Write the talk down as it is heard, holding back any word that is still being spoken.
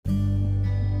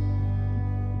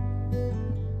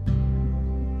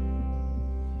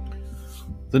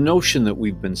The notion that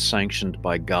we've been sanctioned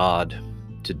by God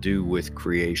to do with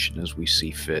creation as we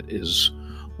see fit is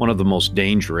one of the most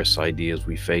dangerous ideas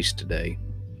we face today.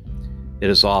 It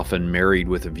is often married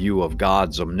with a view of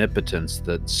God's omnipotence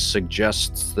that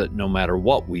suggests that no matter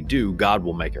what we do, God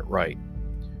will make it right.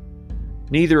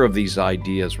 Neither of these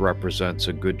ideas represents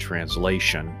a good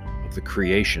translation of the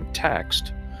creation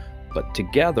text, but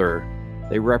together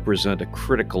they represent a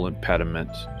critical impediment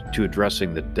to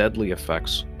addressing the deadly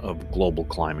effects of global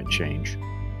climate change.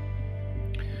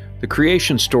 The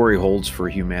creation story holds for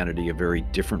humanity a very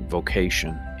different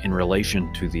vocation in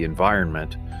relation to the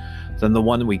environment than the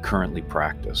one we currently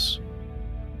practice.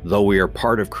 Though we are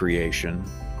part of creation,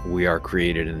 we are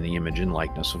created in the image and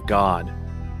likeness of God.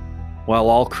 While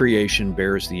all creation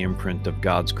bears the imprint of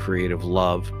God's creative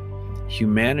love,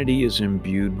 humanity is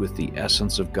imbued with the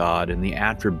essence of God and the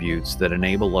attributes that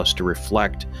enable us to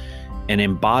reflect and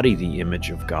embody the image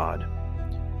of God.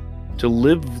 To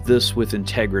live this with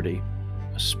integrity,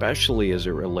 especially as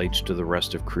it relates to the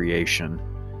rest of creation,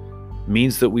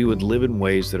 means that we would live in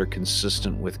ways that are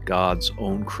consistent with God's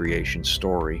own creation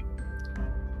story.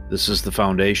 This is the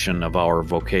foundation of our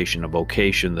vocation, a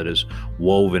vocation that is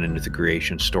woven into the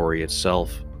creation story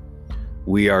itself.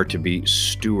 We are to be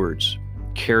stewards,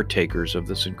 caretakers of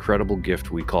this incredible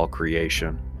gift we call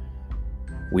creation.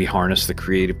 We harness the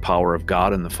creative power of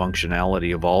God and the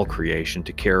functionality of all creation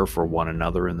to care for one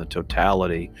another in the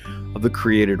totality of the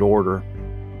created order.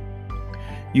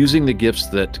 Using the gifts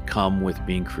that come with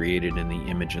being created in the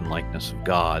image and likeness of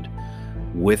God,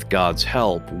 with God's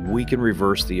help, we can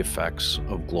reverse the effects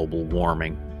of global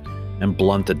warming and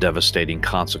blunt the devastating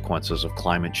consequences of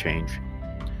climate change.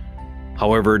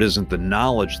 However, it isn't the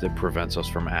knowledge that prevents us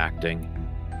from acting.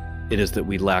 It is that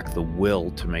we lack the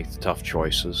will to make the tough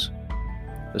choices.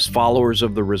 As followers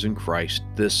of the risen Christ,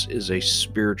 this is a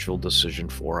spiritual decision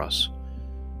for us.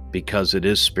 Because it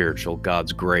is spiritual,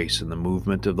 God's grace and the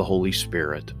movement of the Holy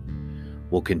Spirit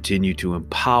will continue to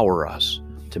empower us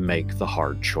to make the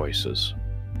hard choices.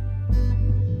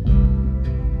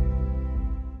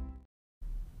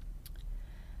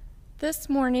 This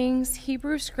morning's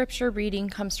Hebrew scripture reading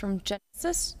comes from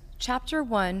Genesis chapter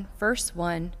 1, verse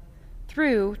 1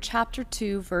 through chapter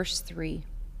 2, verse 3.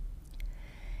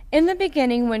 In the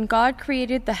beginning, when God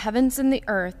created the heavens and the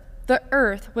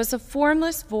earth was a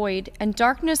formless void, and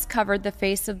darkness covered the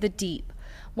face of the deep,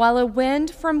 while a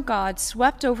wind from God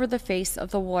swept over the face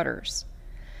of the waters.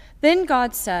 Then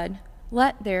God said,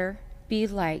 "Let there be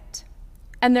light."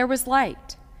 And there was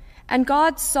light. And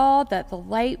God saw that the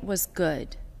light was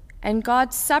good. And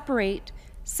God separated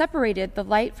the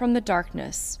light from the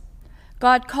darkness.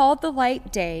 God called the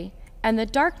light day, and the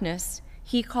darkness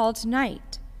he called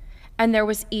night. And there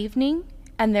was evening,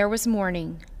 and there was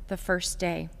morning, the first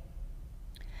day.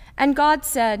 And God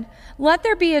said, "Let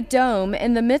there be a dome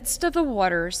in the midst of the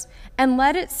waters, and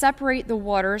let it separate the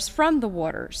waters from the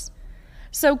waters."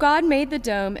 So God made the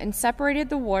dome and separated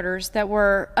the waters that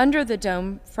were under the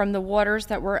dome from the waters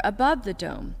that were above the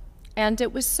dome. And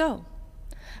it was so.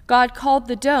 God called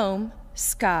the dome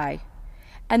sky.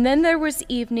 And then there was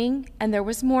evening, and there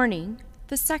was morning,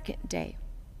 the second day.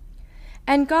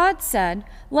 And God said,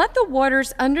 "Let the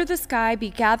waters under the sky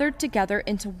be gathered together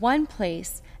into one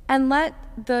place, and let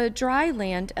the dry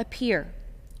land appear."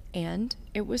 And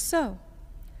it was so.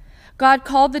 God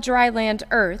called the dry land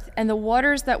earth, and the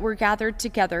waters that were gathered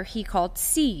together he called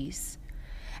seas.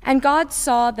 And God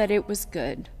saw that it was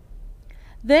good.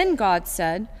 Then God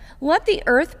said, "Let the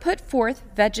earth put forth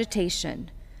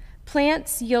vegetation,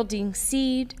 plants yielding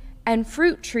seed, and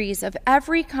fruit trees of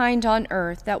every kind on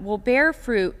earth that will bear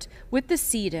fruit with the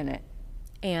seed in it."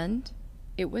 And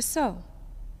it was so.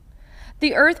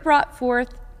 The earth brought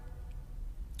forth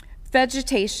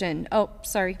vegetation.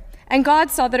 And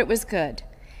God saw that it was good.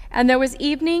 And there was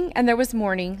evening, and there was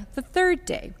morning, the third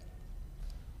day.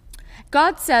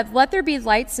 God said, "Let there be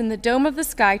lights in the dome of the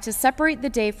sky to separate the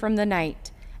day from the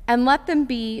night, and let them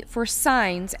be for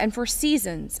signs and for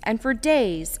seasons and for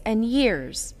days and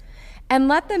years. And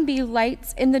let them be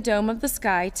lights in the dome of the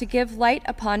sky to give light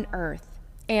upon earth."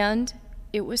 And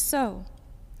it was so.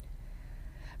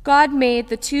 God made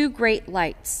the two great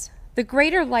lights, the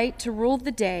greater light to rule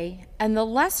the day, and the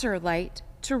lesser light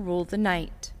to rule the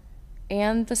night,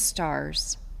 and the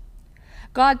stars.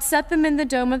 God set them in the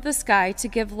dome of the sky to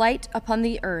give light upon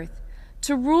the earth,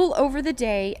 to rule over the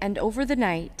day and over the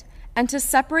night, and to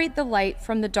separate the light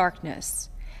from the darkness.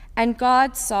 And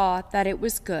God saw that it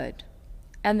was good.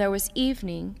 And there was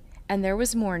evening, and there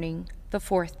was morning, the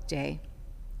fourth day.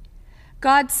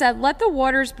 God said, "Let the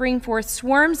waters bring forth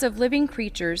swarms of living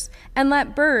creatures, and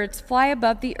let birds fly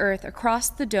above the earth across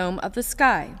the dome of the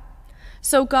sky."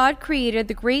 So God created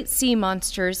the great sea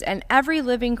monsters and every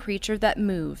living creature that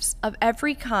moves, of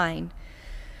every kind,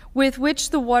 with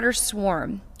which the waters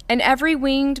swarm, and every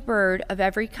winged bird of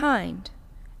every kind.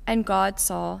 And God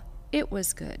saw it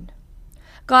was good.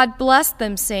 God blessed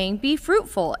them, saying, Be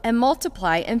fruitful and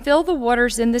multiply, and fill the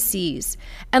waters in the seas,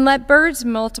 and let birds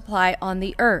multiply on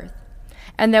the earth.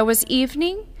 And there was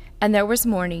evening, and there was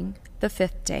morning, the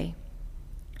fifth day.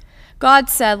 God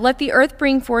said, Let the earth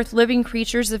bring forth living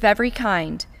creatures of every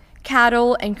kind,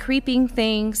 cattle and creeping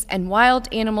things, and wild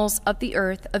animals of the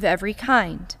earth of every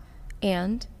kind.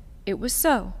 And it was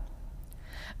so.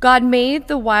 God made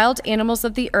the wild animals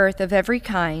of the earth of every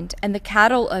kind, and the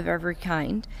cattle of every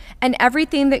kind, and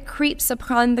everything that creeps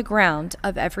upon the ground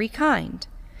of every kind.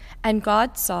 And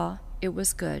God saw it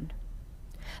was good.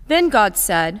 Then God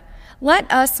said,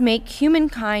 Let us make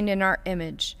humankind in our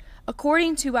image,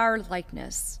 according to our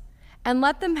likeness, and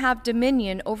let them have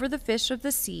dominion over the fish of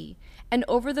the sea, and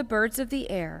over the birds of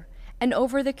the air, and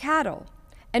over the cattle,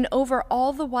 and over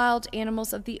all the wild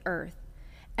animals of the earth,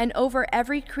 and over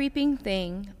every creeping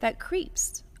thing that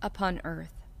creeps upon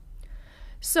earth.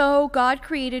 So God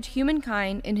created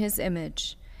humankind in his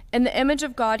image. In the image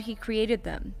of God he created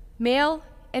them. Male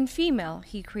and female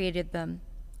he created them.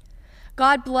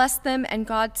 God blessed them, and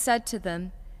God said to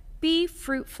them, Be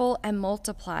fruitful and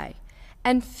multiply,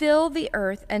 and fill the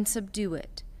earth and subdue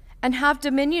it, and have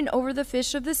dominion over the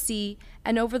fish of the sea,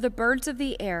 and over the birds of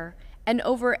the air, and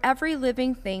over every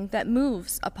living thing that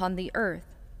moves upon the earth.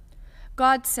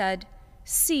 God said,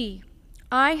 See,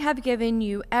 I have given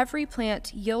you every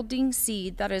plant yielding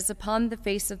seed that is upon the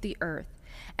face of the earth,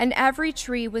 and every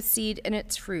tree with seed in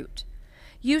its fruit.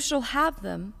 You shall have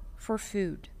them for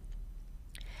food.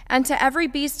 And to every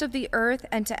beast of the earth,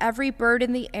 and to every bird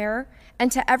in the air,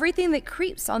 and to everything that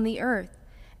creeps on the earth,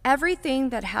 everything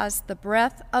that has the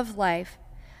breath of life,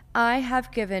 I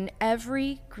have given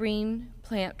every green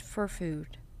plant for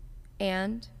food.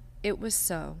 And it was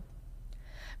so.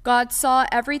 God saw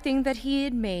everything that he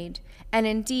had made, and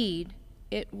indeed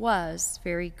it was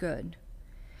very good.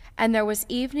 And there was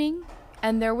evening,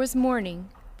 and there was morning,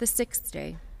 the sixth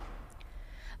day.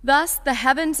 Thus the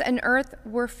heavens and earth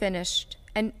were finished,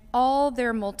 and all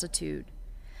their multitude.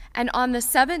 And on the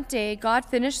seventh day God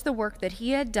finished the work that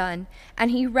he had done, and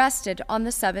he rested on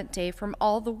the seventh day from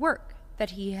all the work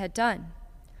that he had done.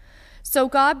 So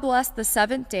God blessed the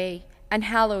seventh day and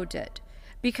hallowed it,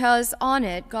 because on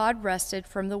it God rested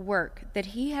from the work that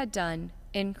he had done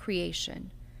in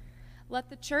creation. Let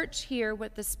the church hear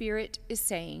what the Spirit is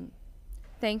saying.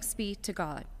 Thanks be to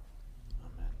God.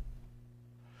 Amen.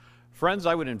 Friends,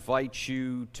 I would invite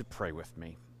you to pray with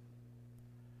me.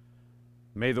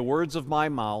 May the words of my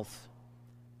mouth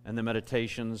and the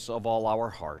meditations of all our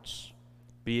hearts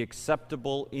be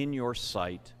acceptable in your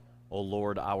sight, O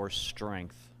Lord, our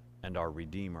strength and our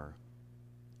Redeemer.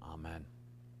 Amen.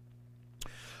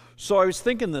 So I was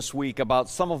thinking this week about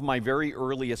some of my very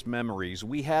earliest memories.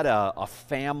 We had a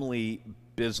family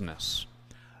business.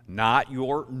 Not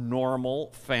your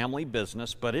normal family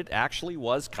business, but it actually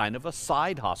was kind of a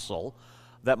side hustle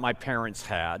that my parents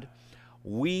had.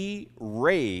 We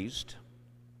raised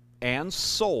and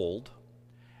sold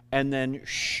and then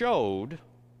showed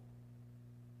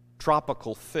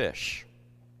tropical fish.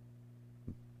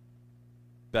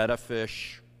 Betta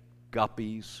fish,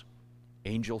 guppies,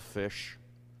 angelfish.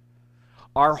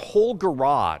 Our whole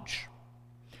garage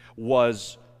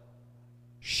was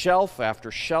shelf after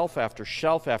shelf after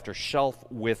shelf after shelf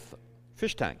with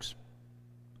fish tanks.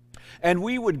 And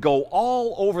we would go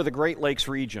all over the Great Lakes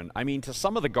region. I mean, to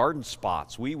some of the garden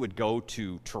spots. We would go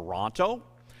to Toronto,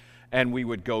 and we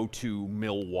would go to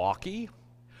Milwaukee.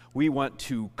 We went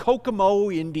to Kokomo,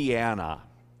 Indiana.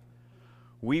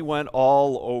 We went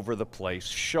all over the place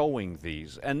showing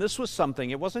these. And this was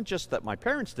something, it wasn't just that my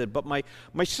parents did, but my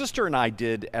sister and I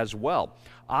did as well.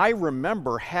 I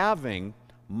remember having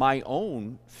my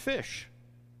own fish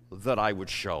that I would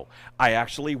show. I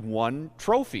actually won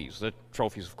trophies. The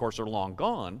trophies, of course, are long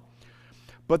gone.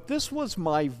 But this was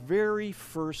my very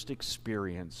first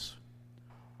experience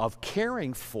of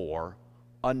caring for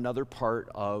another part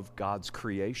of God's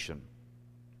creation.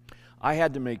 I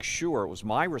had to make sure, it was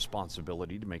my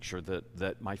responsibility to make sure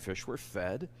that my fish were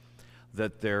fed,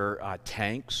 that their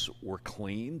tanks were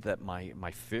clean, that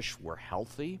my fish were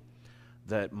healthy,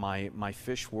 that my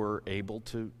fish were able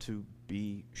to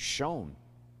be shown.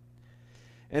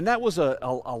 And that was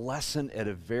a lesson at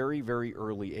a very, very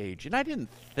early age. And I didn't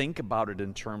think about it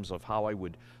in terms of how I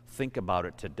would think about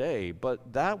it today,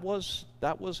 but that was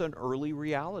an early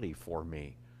reality for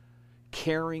me,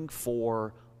 caring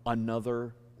for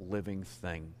another living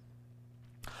thing.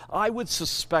 I would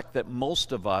suspect that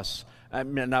most of us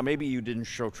Now, maybe you didn't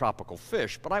show tropical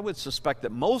fish, but I would suspect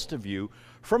that most of you,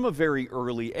 from a very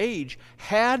early age,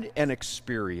 had an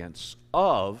experience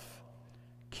of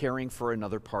caring for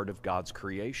another part of God's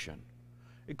creation.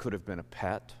 It could have been a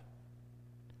pet.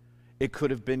 It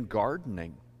could have been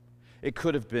gardening. It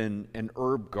could have been an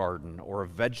herb garden or a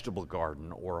vegetable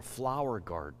garden or a flower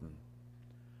garden.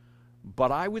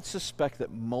 But I would suspect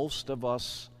that most of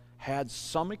us had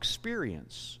some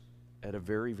experience at a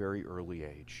very, very early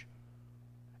age,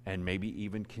 and maybe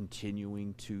even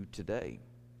continuing to today,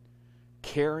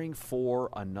 caring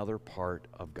for another part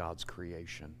of God's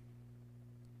creation.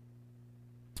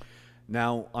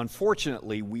 Now,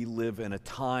 unfortunately, we live in a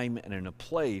time and in a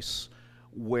place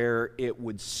where it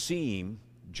would seem,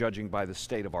 judging by the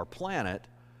state of our planet,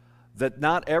 that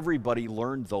not everybody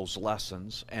learned those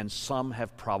lessons, and some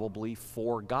have probably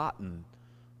forgotten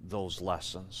those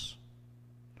lessons.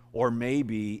 Or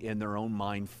maybe in their own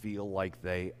mind feel like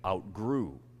they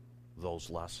outgrew those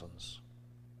lessons.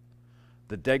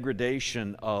 The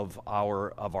degradation of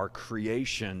our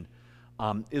creation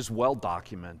is well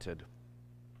documented.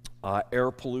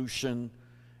 Air pollution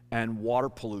and water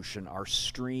pollution, our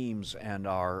streams and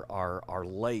our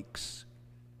lakes,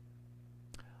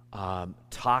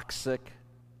 toxic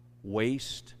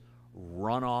waste,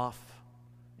 runoff,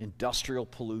 industrial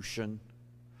pollution,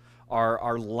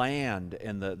 our land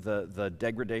and the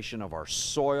degradation of our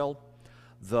soil,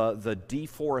 the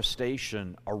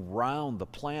deforestation around the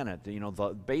planet,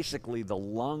 basically the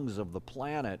lungs of the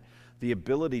planet, the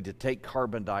ability to take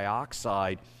carbon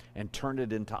dioxide and turn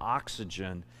it into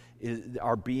oxygen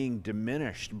are being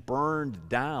diminished, burned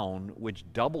down, which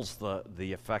doubles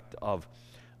the effect of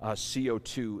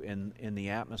CO2 in the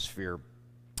atmosphere,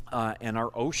 and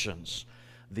our oceans,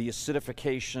 the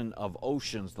acidification of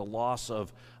oceans, the loss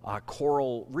of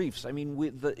coral reefs. I mean,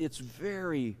 it's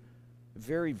very,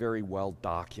 very, very well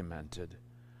documented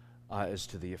as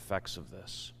to the effects of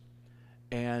this.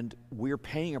 And we're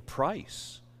paying a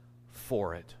price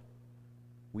for it.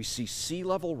 We see sea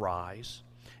level rise,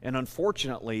 and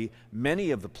unfortunately,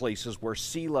 many of the places where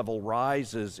sea level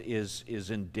rise is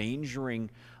endangering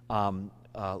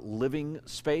living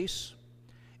space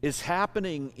is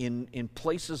happening in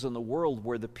places in the world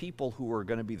where the people who are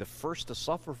going to be the first to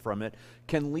suffer from it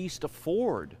can least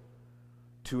afford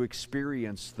to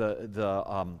experience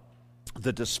the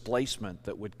displacement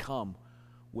that would come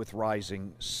with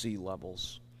rising sea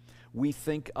levels. We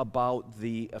think about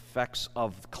the effects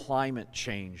of climate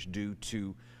change due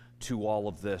to all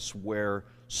of this, where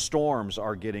storms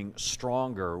are getting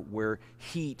stronger, where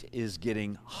heat is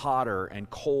getting hotter and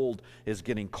cold is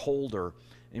getting colder.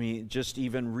 I mean, just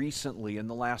even recently in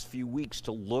the last few weeks,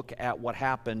 to look at what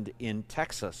happened in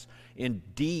Texas, in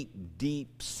deep,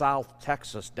 deep South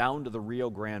Texas, down to the Rio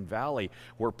Grande Valley,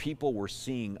 where people were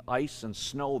seeing ice and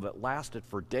snow that lasted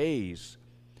for days,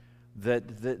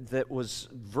 that was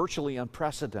virtually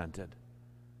unprecedented.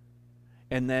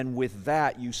 And then with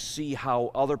that, you see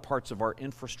how other parts of our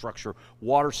infrastructure,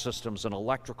 water systems and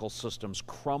electrical systems,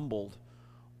 crumbled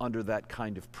under that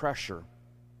kind of pressure.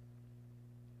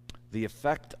 The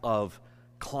effect of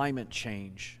climate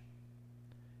change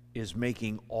is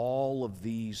making all of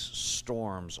these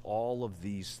storms, all of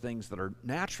these things that are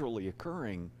naturally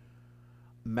occurring,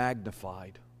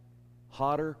 magnified.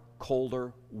 Hotter,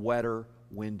 colder, wetter,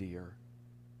 windier.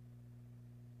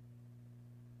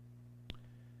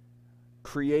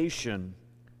 Creation,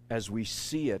 as we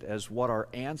see it, as what our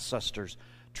ancestors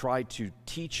tried to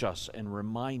teach us and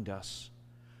remind us,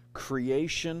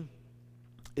 creation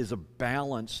is a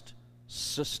balanced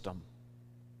system.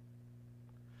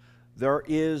 There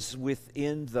is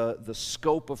within the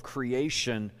scope of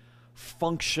creation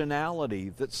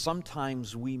functionality that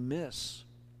sometimes we miss.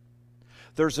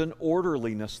 There's an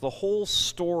orderliness. The whole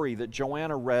story that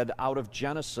Joanna read out of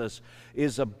Genesis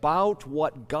is about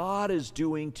what God is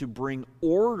doing to bring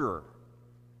order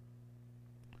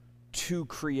to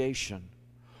creation,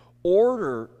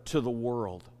 order to the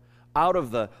world, out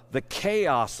of the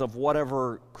chaos of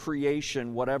whatever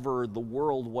creation, whatever the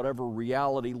world, whatever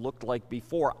reality looked like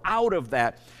before. Out of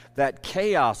that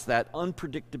chaos, that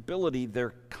unpredictability,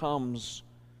 there comes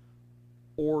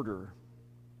order.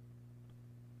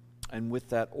 And with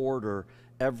that order,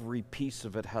 every piece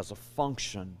of it has a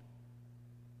function.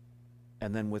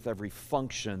 And then with every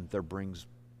function, there brings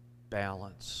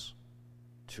balance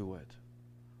to it.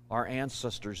 Our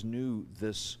ancestors knew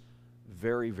this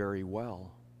very, very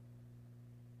well.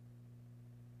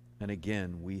 And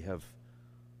again, we have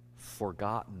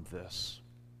forgotten this.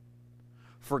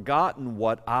 Forgotten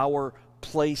what our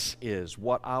place is,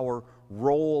 what our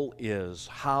role is,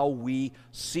 how we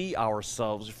see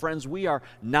ourselves. Friends, we are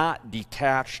not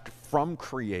detached from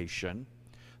creation.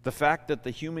 The fact that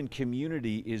the human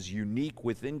community is unique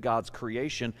within God's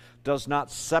creation does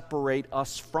not separate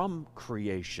us from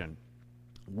creation.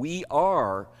 We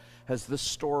are, as this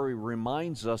story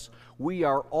reminds us, we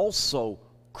are also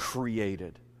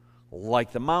created.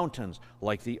 Like the mountains,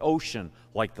 like the ocean,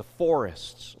 like the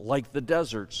forests, like the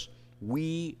deserts,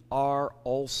 we are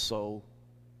also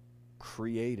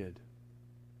created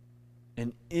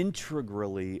and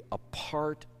integrally a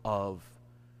part of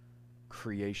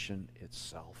creation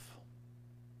itself.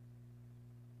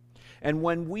 And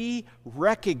when we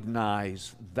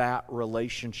recognize that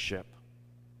relationship,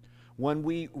 when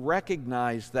we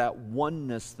recognize that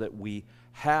oneness that we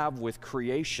have with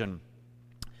creation,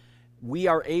 we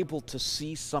are able to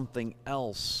see something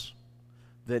else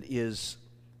that is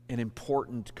an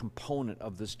important component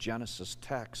of this Genesis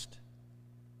text.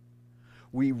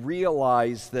 We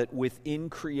realize that within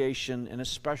creation, and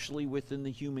especially within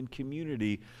the human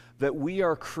community, that we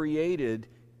are created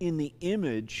in the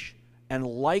image and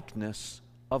likeness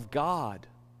of God.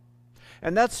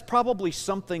 And that's probably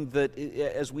something that,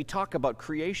 as we talk about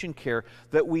creation care,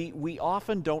 that we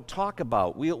often don't talk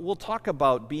about. We'll talk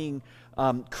about being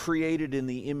created in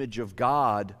the image of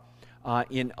God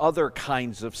in other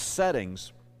kinds of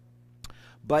settings,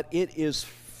 but it is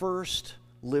first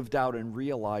lived out and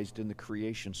realized in the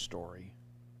creation story.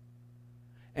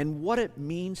 And what it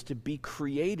means to be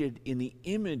created in the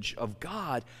image of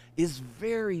God is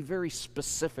very, very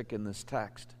specific in this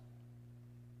text.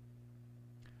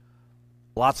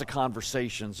 Lots of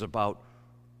conversations about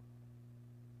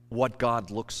what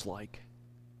God looks like.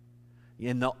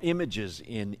 In the images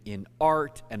in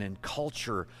art and in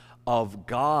culture of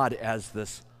God as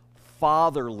this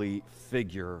fatherly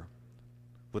figure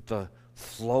with the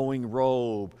flowing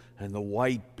robe and the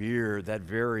white beard, that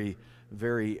very,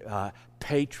 very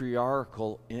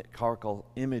patriarchal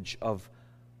image of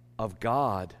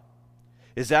God,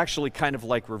 is actually kind of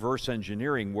like reverse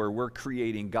engineering, where we're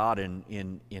creating God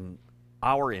in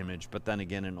our image, but then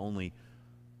again in only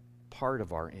part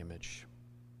of our image.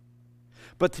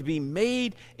 But to be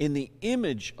made in the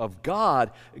image of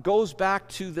God goes back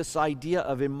to this idea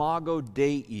of imago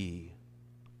Dei,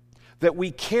 that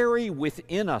we carry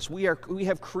within us. We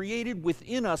have created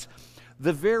within us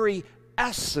the very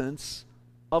essence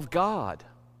of God,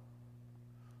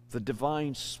 the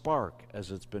divine spark,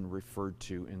 as it's been referred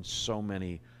to in so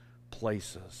many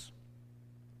places.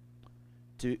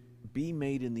 To be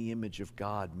made in the image of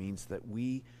God means that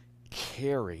we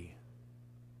carry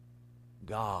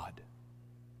God,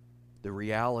 the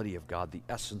reality of God, the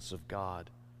essence of God,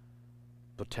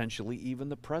 potentially even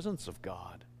the presence of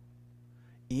God,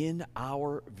 in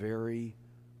our very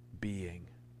being.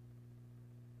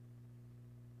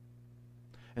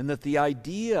 And that the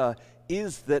idea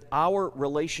is that our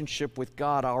relationship with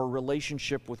God, our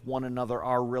relationship with one another,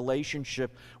 our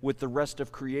relationship with the rest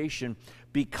of creation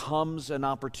becomes an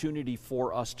opportunity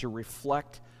for us to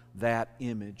reflect that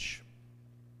image.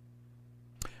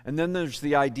 And then there's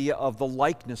the idea of the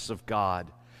likeness of God.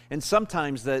 And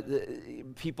sometimes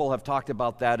people have talked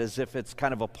about that as if it's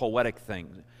kind of a poetic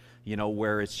thing,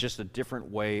 where it's just a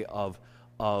different way of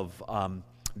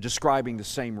describing the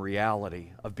same reality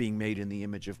of being made in the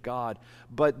image of God.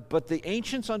 But the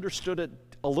ancients understood it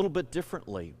a little bit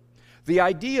differently. The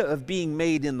idea of being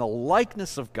made in the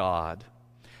likeness of God,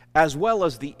 as well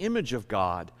as the image of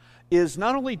God, is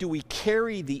not only do we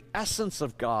carry the essence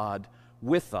of God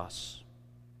with us,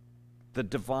 the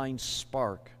divine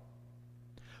spark,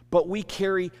 but we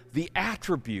carry the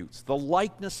attributes, the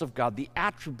likeness of God, the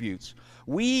attributes.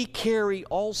 We carry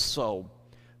also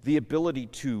the ability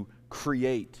to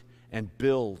create and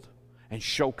build and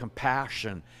show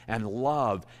compassion and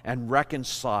love and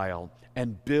reconcile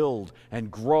and build and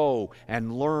grow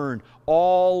and learn,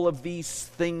 all of these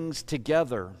things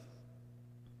together.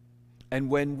 And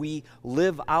when we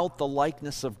live out the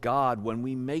likeness of God, when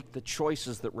we make the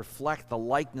choices that reflect the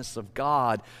likeness of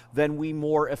God, then we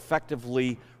more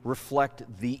effectively reflect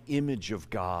the image of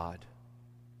God.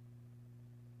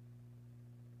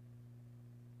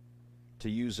 To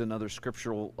use another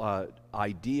scriptural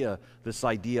idea, this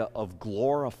idea of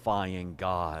glorifying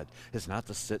God is not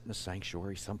to sit in a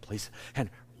sanctuary someplace and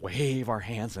wave our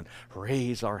hands and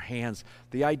raise our hands.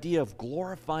 The idea of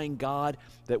glorifying God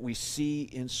that we see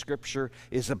in Scripture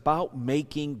is about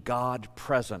making God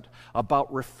present,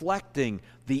 about reflecting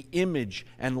the image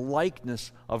and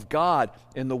likeness of God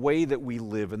in the way that we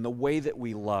live, in the way that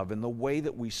we love, in the way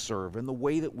that we serve, in the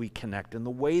way that we connect, in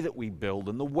the way that we build,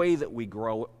 in the way that we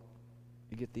grow.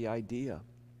 You get the idea.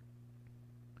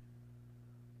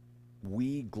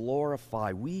 we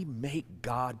glorify, we make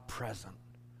God present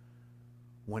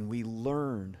when we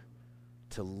learn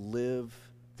to live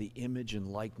the image and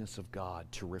likeness of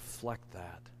God, to reflect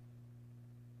that.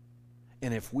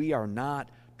 And if we are not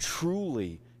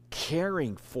truly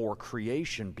caring for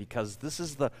creation, because this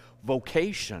is the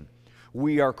vocation,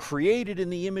 we are created in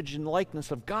the image and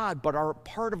likeness of God, but our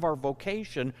part of our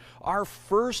vocation, our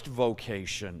first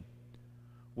vocation,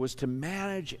 was to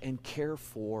manage and care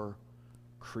for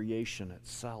creation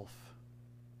itself.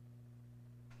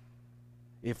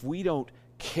 If we don't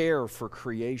care for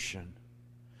creation,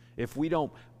 if we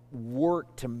don't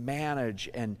work to manage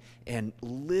and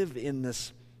live in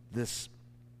this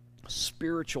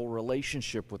spiritual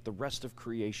relationship with the rest of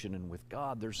creation and with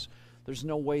God, there's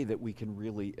no way that we can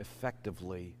really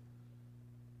effectively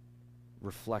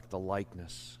reflect the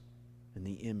likeness and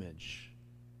the image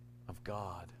of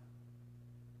God.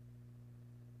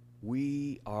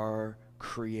 We are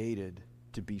created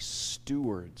to be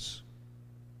stewards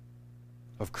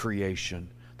of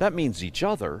creation. That means each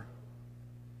other,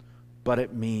 but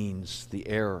it means the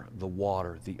air, the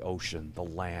water, the ocean, the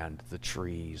land, the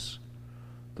trees,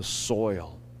 the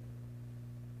soil,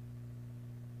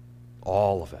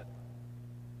 all of it.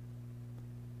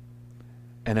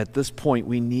 And at this point,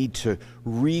 we need to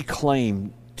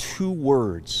reclaim two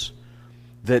words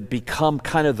that become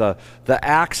kind of the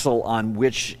axle on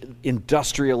which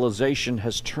industrialization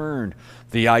has turned.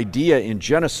 The idea in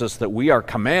Genesis that we are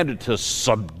commanded to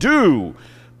subdue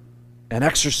and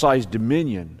exercise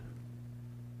dominion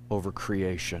over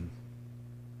creation.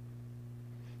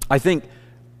 I think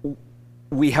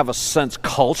we have a sense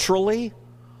culturally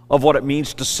of what it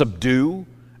means to subdue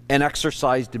and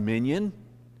exercise dominion.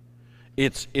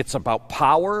 It's about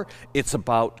power, it's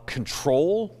about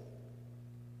control.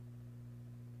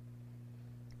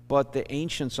 But the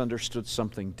ancients understood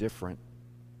something different.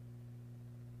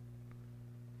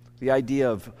 The idea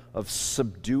of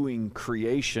subduing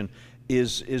creation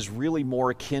is really more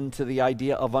akin to the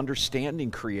idea of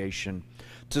understanding creation,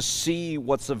 to see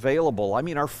what's available. I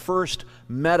mean, our first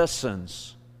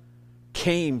medicines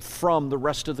came from the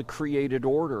rest of the created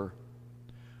order.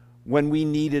 When we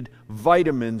needed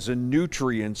vitamins and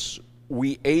nutrients,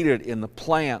 we ate it in the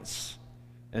plants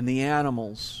and the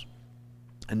animals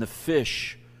and the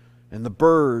fish and the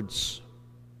birds.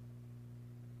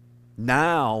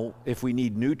 Now, if we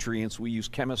need nutrients, we use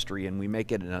chemistry and we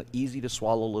make it in an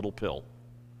easy-to-swallow little pill.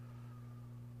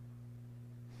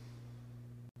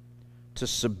 To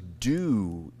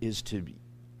subdue is to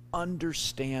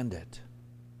understand it,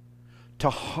 to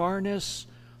harness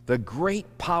the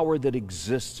great power that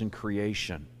exists in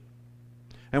creation.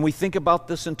 And we think about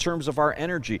this in terms of our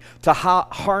energy, to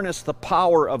harness the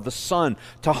power of the sun,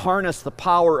 to harness the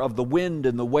power of the wind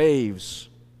and the waves.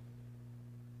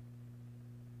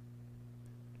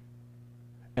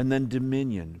 And then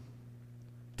dominion.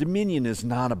 Dominion is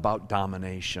not about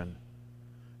domination.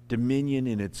 Dominion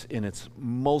in its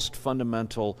most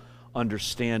fundamental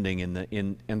understanding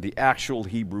in the actual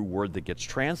Hebrew word that gets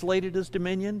translated as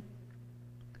dominion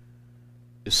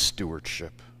is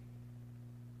stewardship.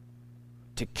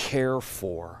 To care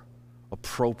for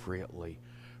appropriately,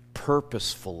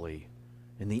 purposefully,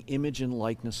 in the image and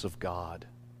likeness of God,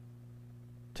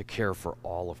 to care for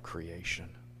all of creation.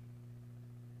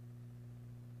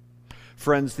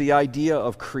 Friends, the idea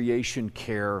of creation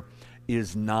care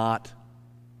is not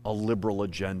a liberal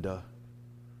agenda.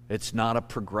 It's not a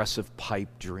progressive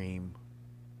pipe dream.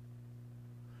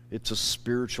 It's a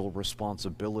spiritual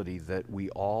responsibility that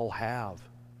we all have.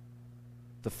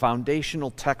 The foundational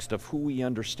text of who we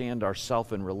understand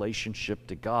ourselves in relationship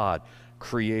to God,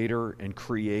 Creator and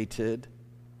created,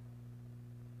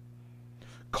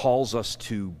 calls us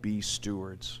to be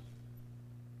stewards.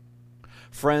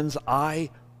 Friends,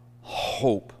 I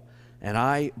hope and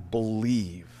I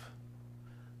believe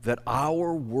that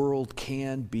our world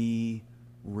can be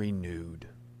renewed.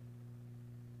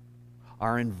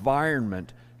 Our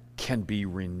environment can be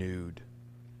renewed.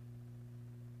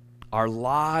 Our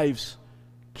lives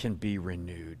can be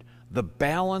renewed. The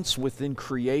balance within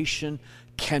creation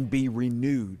can be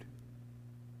renewed.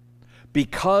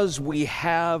 Because we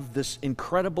have this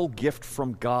incredible gift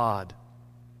from God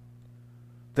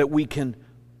that we can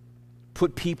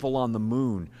put people on the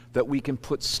moon, that we can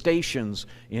put stations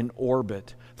in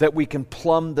orbit, that we can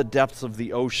plumb the depths of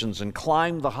the oceans and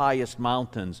climb the highest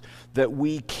mountains, that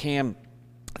we can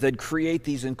create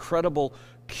these incredible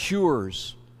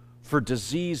cures for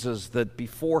diseases that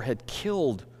before had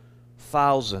killed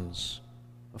thousands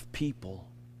of people.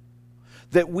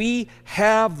 That we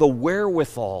have the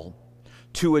wherewithal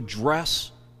to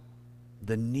address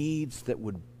the needs that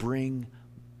would bring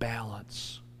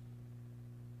balance.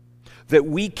 that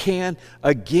we can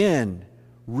again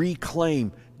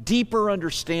reclaim deeper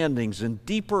understandings and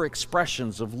deeper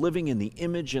expressions of living in the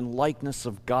image and likeness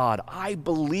of God. I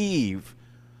believe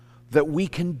that we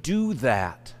can do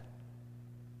that.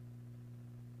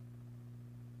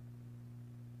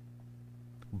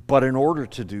 But in order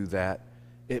to do that,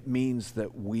 it means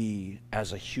that we,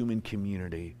 as a human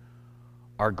community,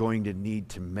 are going to need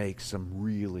to make some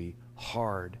really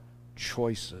hard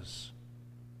choices.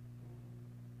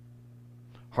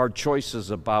 Hard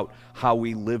choices about how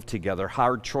we live together.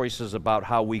 Hard choices about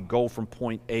how we go from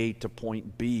point A to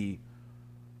point B.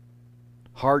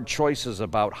 Hard choices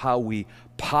about how we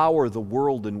power the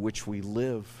world in which we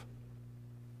live.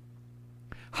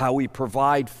 How we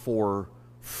provide for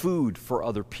food for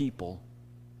other people.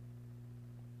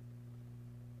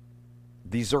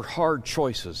 These are hard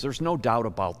choices. There's no doubt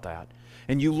about that.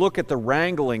 And you look at the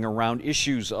wrangling around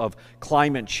issues of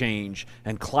climate change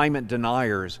and climate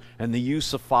deniers and the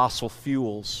use of fossil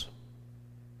fuels,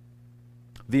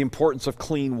 the importance of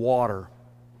clean water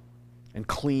and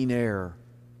clean air.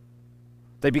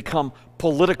 They become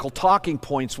political talking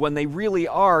points when they really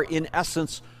are, in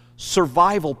essence,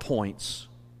 survival points.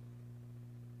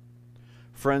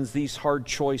 Friends, these hard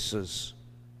choices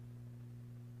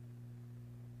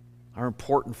are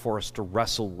important for us to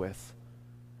wrestle with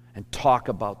and talk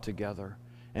about together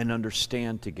and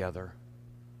understand together.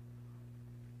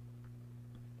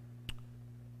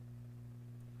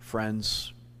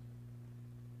 Friends,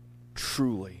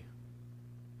 truly,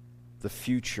 the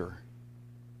future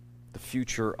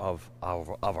of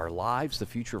our lives, the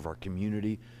future of our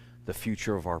community, the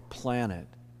future of our planet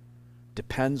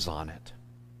depends on it.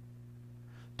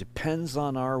 Depends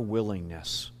on our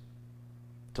willingness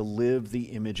to live the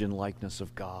image and likeness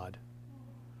of God,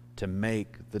 to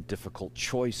make the difficult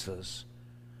choices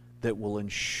that will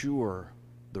ensure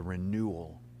the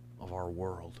renewal of our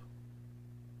world.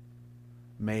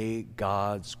 May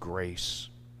God's grace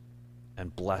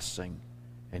and blessing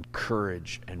and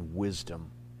courage and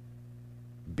wisdom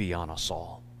be on us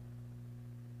all.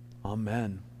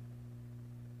 Amen.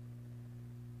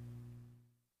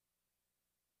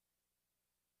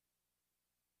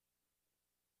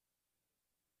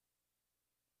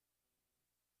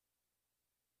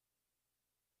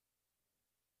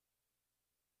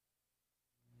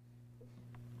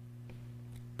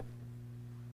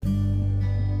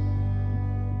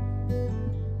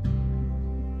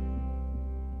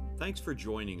 Thanks for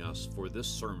joining us for this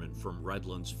sermon from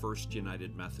Redlands First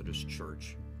United Methodist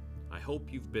Church. I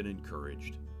hope you've been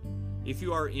encouraged. If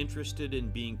you are interested in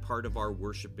being part of our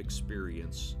worship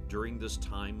experience during this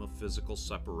time of physical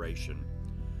separation,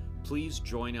 please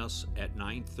join us at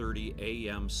 9:30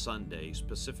 a.m. Sundays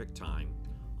Pacific Time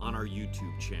on our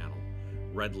YouTube channel,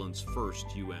 Redlands First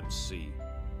UMC.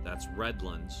 That's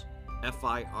Redlands,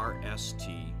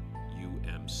 F-I-R-S-T,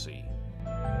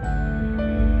 UMC.